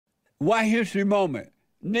White History Moment.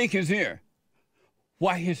 Nick is here.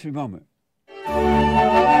 White History Moment.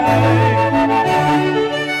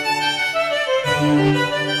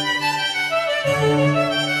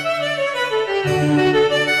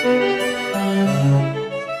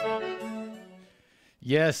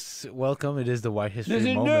 Yes, welcome. It is the White History This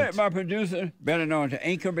is Moment. Nick, my producer, better known as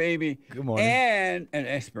Anchor Baby. Good morning. And an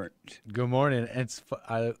expert. Good morning.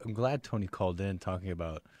 I'm glad Tony called in talking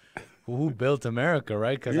about who built America,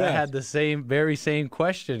 right? Because I Yes. had the very same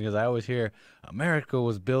question, because I always hear America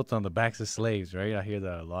was built on the backs of slaves, right? I hear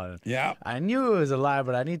that a lot. Yeah. I knew it was a lie,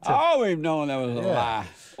 but I need I to. always known that was a Yeah. lie.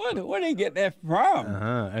 Where did they get that from?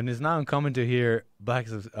 And it's not uncommon to hear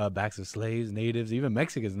backs of slaves, natives, even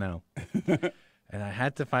Mexicans now. And I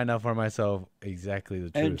had to find out for myself exactly the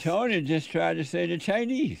truth. And Tony just tried to say the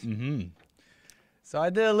Chinese. So I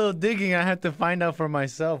did a little digging. I had to find out for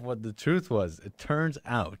myself what the truth was. It turns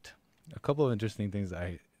out, a couple of interesting things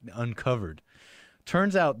I uncovered.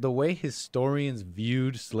 Turns out the way historians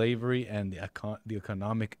viewed slavery and the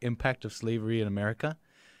economic impact of slavery in America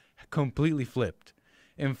completely flipped.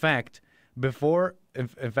 In fact,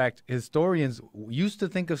 historians used to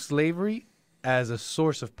think of slavery as a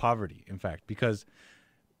source of poverty, in fact, because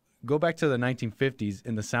go back to the 1950s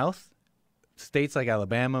in the South, states like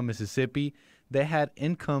Alabama, Mississippi, they had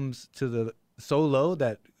incomes so low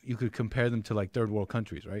that you could compare them to like third world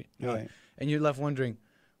countries, right? Right. And you're left wondering,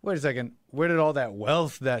 wait a second, where did all that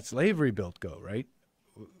wealth that slavery built go, right?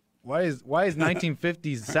 Why is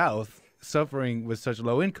 1950s South suffering with such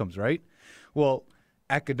low incomes, right? Well,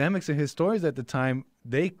 academics and historians at the time,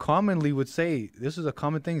 they commonly would say, this is a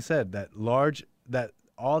common thing said, that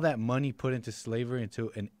all that money put into slavery,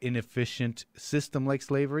 into an inefficient system like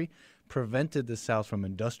slavery, prevented the South from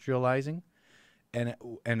industrializing and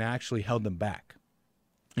actually held them back.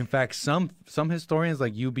 In fact, some historians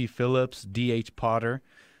like U.B. Phillips, D.H. Potter,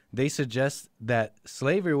 they suggest that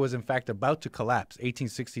slavery was in fact about to collapse.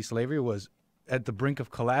 1860 slavery was at the brink of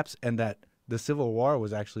collapse, and that the Civil War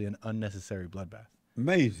was actually an unnecessary bloodbath.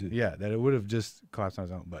 Amazing. Yeah, that it would have just collapsed on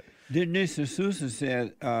its own. But Mr. Sousa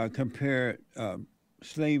said, compare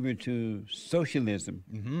slavery to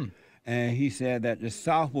socialism. And he said that the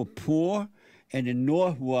South was poor and the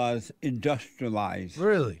North was industrialized.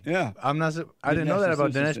 really, Yeah. I didn't know that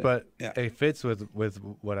about Sousa Dinesh, said. but Yeah. it fits with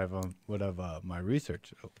what I've my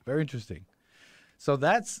research. Very interesting. So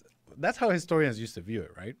that's how historians used to view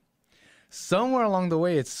it, right? Somewhere along the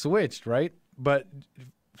way, it switched, right? But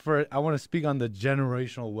I want to speak on the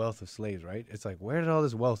generational wealth of slaves, right? It's like, where did all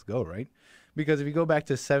this wealth go, right? Because if you go back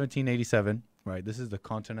to 1787, right, this is the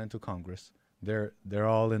Continental Congress. They're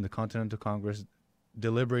all in the Continental Congress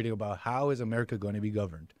deliberating about how is America going to be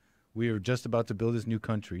governed. We are just about to build this new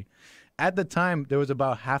country. At the time, there was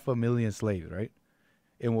about 500,000 slaves, right,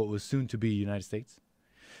 in what was soon to be United States.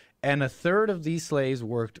 And a third of these slaves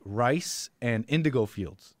worked rice and indigo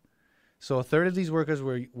fields. So a third of these workers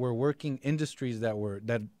were working industries that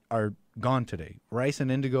are gone today. Rice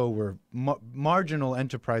and indigo were marginal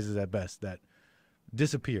enterprises at best that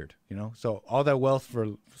disappeared, So all that wealth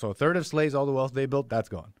so a third of slaves, all the wealth they built, that's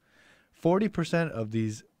gone. 40% of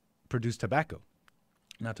these produce tobacco.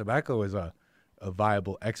 Now, tobacco is a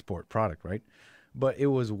viable export product, right? But it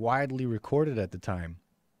was widely recorded at the time.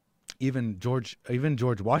 Even George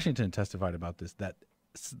Washington testified about this, that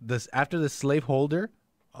after the slaveholder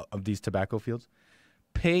of these tobacco fields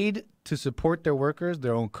paid to support their workers,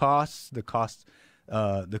 their own costs, the cost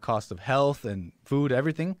of health and food,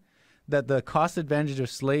 everything, that the cost advantage of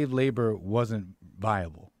slave labor wasn't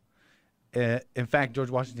viable. In fact, George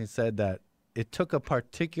Washington said that it took a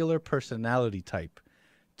particular personality type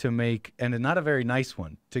to make, and not a very nice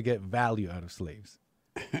one, to get value out of slaves.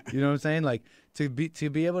 You know what I'm saying? Like to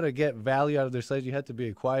be able to get value out of their slaves, you had to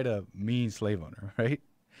be quite a mean slave owner, right?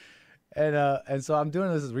 And so I'm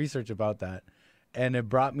doing this research about that, and it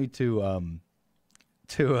brought me to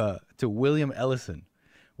William Ellison.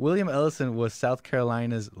 William Ellison was South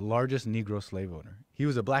Carolina's largest Negro slave owner. He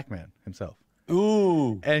was a black man himself.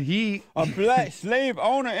 Ooh. And A black slave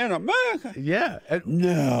owner in America? yeah.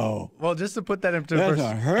 No. Well, just to put that into That's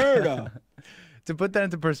unheard of. to put that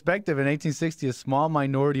into perspective, in 1860, a small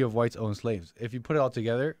minority of whites owned slaves. If you put it all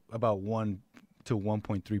together, about 1 to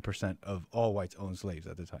 1.3% of all whites owned slaves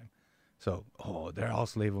at the time. So, they're all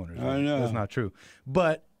slave owners. I know. That's not true.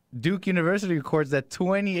 But Duke University records that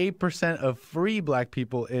 28% of free black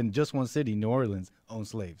people in just one city, New Orleans, own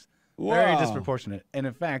slaves. Very Wow. disproportionate. And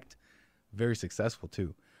in fact, very successful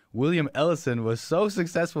too. William Ellison was so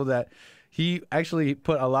successful that he actually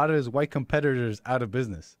put a lot of his white competitors out of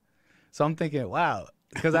business. So I'm thinking, wow,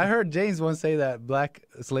 because I heard James once say that black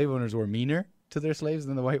slave owners were meaner to their slaves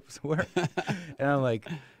than the whites were. And I'm like,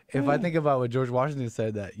 if I think about what George Washington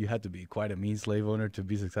said, that you had to be quite a mean slave owner to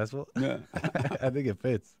be successful, Yeah. I think it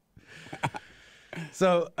fits.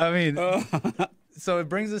 So, I mean, so it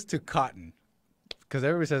brings us to cotton. Because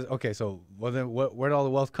everybody says, okay, so well then where did all the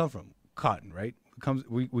wealth come from? Cotton, right?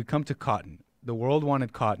 We come to cotton. The world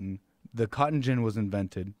wanted cotton. The cotton gin was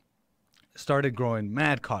invented, started growing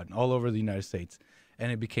mad cotton all over the United States,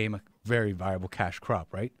 and it became a very viable cash crop,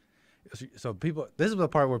 right? So people, this is the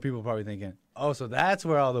part where people are probably thinking, oh, so that's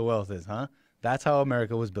where all the wealth is, huh? That's how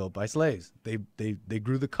America was built by slaves. They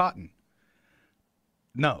grew the cotton.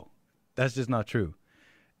 No, that's just not true.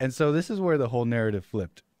 And so this is where the whole narrative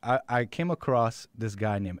flipped. I came across this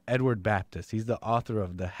guy named Edward Baptist. He's the author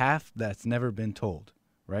of The Half That's Never Been Told,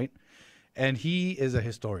 right? And he is a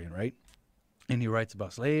historian, right? And he writes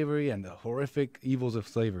about slavery and the horrific evils of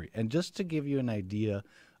slavery. And just to give you an idea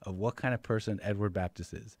of what kind of person Edward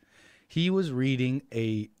Baptist is, he was reading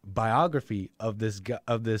a biography of this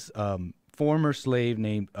former slave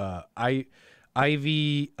named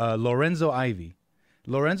Lorenzo Ivy.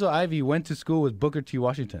 Lorenzo Ivy went to school with Booker T.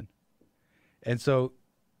 Washington.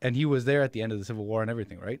 And he was there at the end of the Civil War and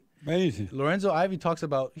everything, right? Amazing. Lorenzo Ivy talks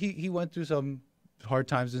about, he went through some hard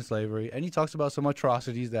times in slavery, and he talks about some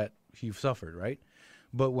atrocities that he suffered, right?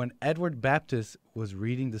 But when Edward Baptist was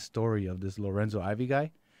reading the story of this Lorenzo Ivy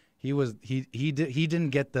guy, he didn't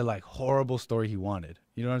get the like horrible story he wanted.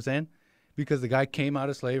 You know what I'm saying? Because the guy came out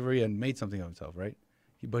of slavery and made something of himself, right?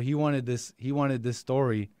 But he wanted this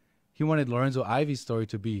story. He wanted Lorenzo Ivy's story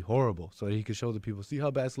to be horrible so that he could show the people, see how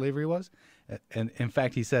bad slavery was? And in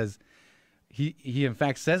fact, he says, he in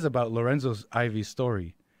fact says about Lorenzo Ivy's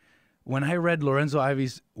story, when I read Lorenzo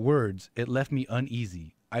Ivy's words, it left me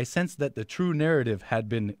uneasy. I sensed that the true narrative had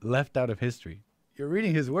been left out of history. You're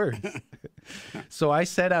reading his words. So I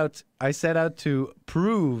set out to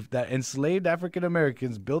prove that enslaved African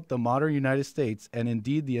Americans built the modern United States and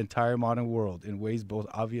indeed the entire modern world in ways both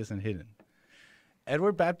obvious and hidden.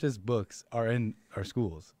 Edward Baptist's books are in our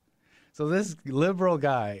schools. So this liberal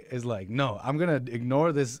guy is like, no, I'm going to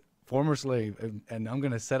ignore this former slave and I'm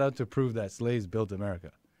going to set out to prove that slaves built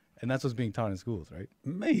America. And that's what's being taught in schools, right?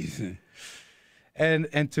 Amazing.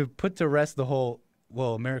 And to put to rest the whole,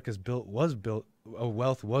 well, America's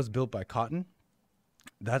wealth was built by cotton,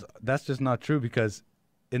 that's just not true, because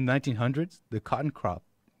in the 1900s, the cotton crop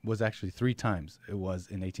was actually 3 times it was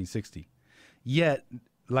in 1860. Yet,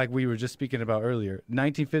 like we were just speaking about earlier,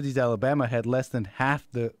 1950s Alabama had less than half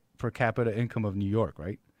the per capita income of New York,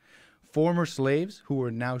 right? Former slaves who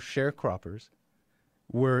were now sharecroppers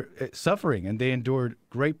were suffering, and they endured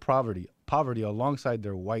great poverty alongside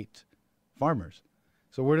their white farmers.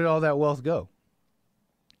 So where did all that wealth go?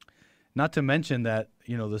 Not to mention that,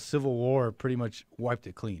 the Civil War pretty much wiped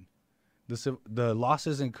it clean. The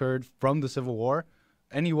losses incurred from the Civil War,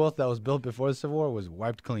 any wealth that was built before the Civil War was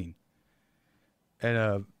wiped clean.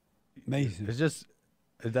 And Amazing. that's just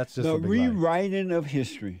The a big lie. rewriting of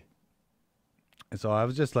history. And so I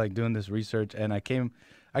was just like doing this research, and I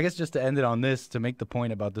guess just to end it on this, to make the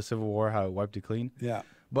point about the Civil War, how it wiped it clean. Yeah.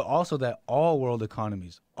 But also that all world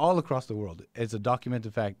economies, all across the world, it's a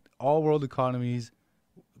documented fact, all world economies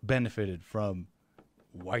benefited from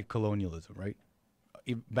white colonialism, right?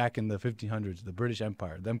 Back in the 1500s, the British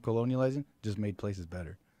Empire, them colonializing just made places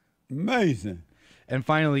better. Amazing. And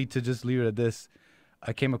finally, to just leave it at this,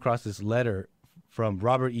 I came across this letter from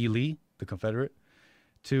Robert E. Lee, the Confederate,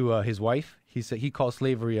 to his wife. He said he called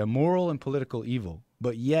slavery a moral and political evil,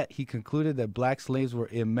 but yet he concluded that black slaves were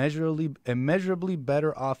immeasurably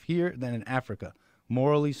better off here than in Africa,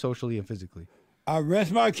 morally, socially, and physically. I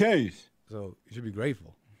rest my case. So you should be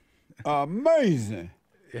grateful. Amazing.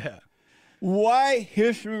 Yeah. White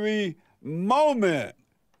history moment.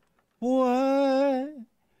 What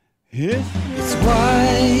history? It's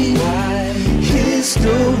white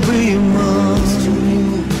history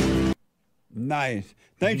month. Nice.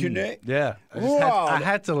 Thank you, Nick. Yeah. I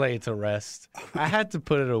had to lay it to rest. I had to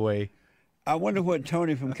put it away. I wonder what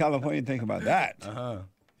Tony from California think about that.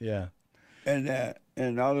 Yeah.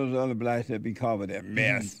 And all those other blacks that be called with that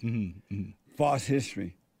mess. False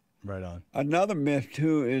history. Right on. Another myth,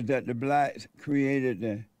 too, is that the blacks created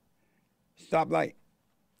the stoplight.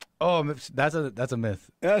 Oh, that's a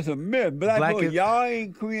myth. That's a myth. Black people, y'all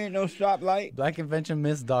ain't creating no stoplight.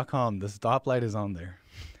 Blackinventionmyths.com. The stoplight is on there.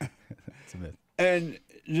 That's a myth. And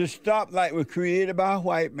the stoplight was created by a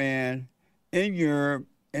white man in Europe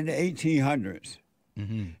in the 1800s.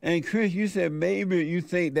 And Chris, you said maybe you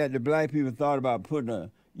think that the black people thought about putting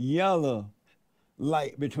a yellow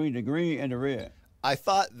light between the green and the red. I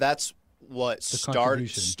thought that's what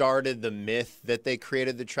contribution. started the myth that they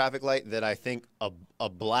created the traffic light, that I think a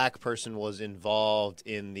black person was involved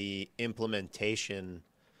in the implementation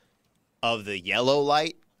of the yellow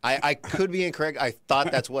light. I could be incorrect. I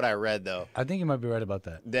thought that's what I read, though. I think you might be right about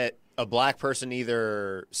that. That a black person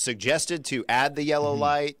either suggested to add the yellow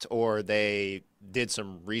light or they did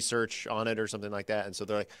some research on it or something like that. And so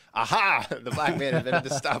they're like, aha, the black man invented the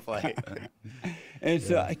stoplight. And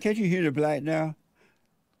so, can't you hear the black now?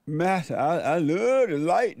 Master, I love the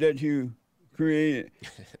light that you created.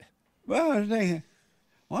 Well, I was thinking,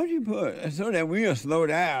 why don't you put so that we'll slow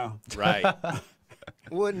down? Right.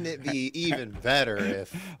 Wouldn't it be even better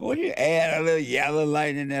if... Why don't you add a little yellow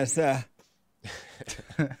light in there, sir?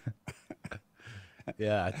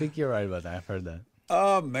 Yeah, I think you're right about that. I've heard that.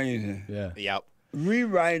 Amazing. Yeah. Yep.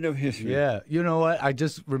 Rewriting of history. Yeah. You know what? I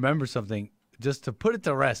just remember something. Just to put it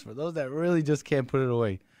to rest for those that really just can't put it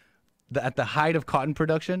away. At the height of cotton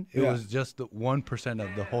production, it was just the 1%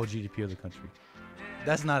 of the whole GDP of the country.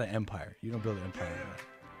 That's not an empire. You don't build an empire like that.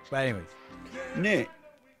 But anyways. Nick,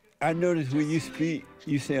 I noticed when you speak,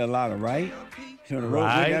 you say a lot of right. So the road,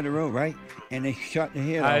 Right. go down the road, right? And they shut the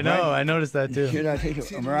head off, I know. right? I noticed that too. Should I take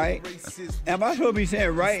it? I'm right. Am I supposed to be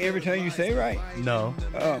saying right every time you say right? No.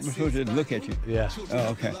 Oh, I'm supposed to look at you. Yeah. Oh,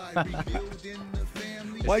 okay.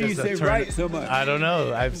 Why do you just a say turn- right so much? I don't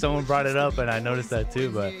know. Someone brought it up, and I noticed that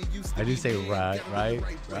too. But I do say right.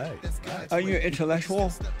 Are you an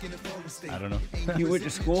intellectual? I don't know. You went to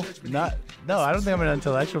school? No, I don't think I'm an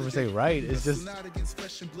intellectual for saying right. It's just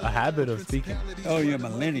a habit of speaking. Oh, you're a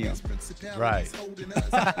millennial. Right.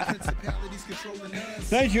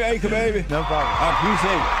 Thank you, Acre Baby. No problem. I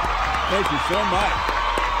appreciate it. Thank you so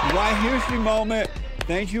much. White History Moment.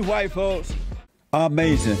 Thank you, white folks.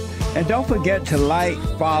 Amazing. And don't forget to like,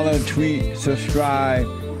 follow, tweet, subscribe,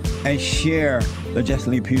 and share the Jesse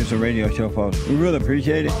Lee Peterson radio show, folks. We really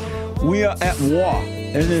appreciate it. We are at war.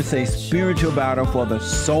 It is a spiritual battle for the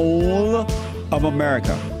soul of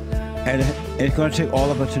America. And it's going to take all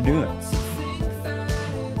of us to do it.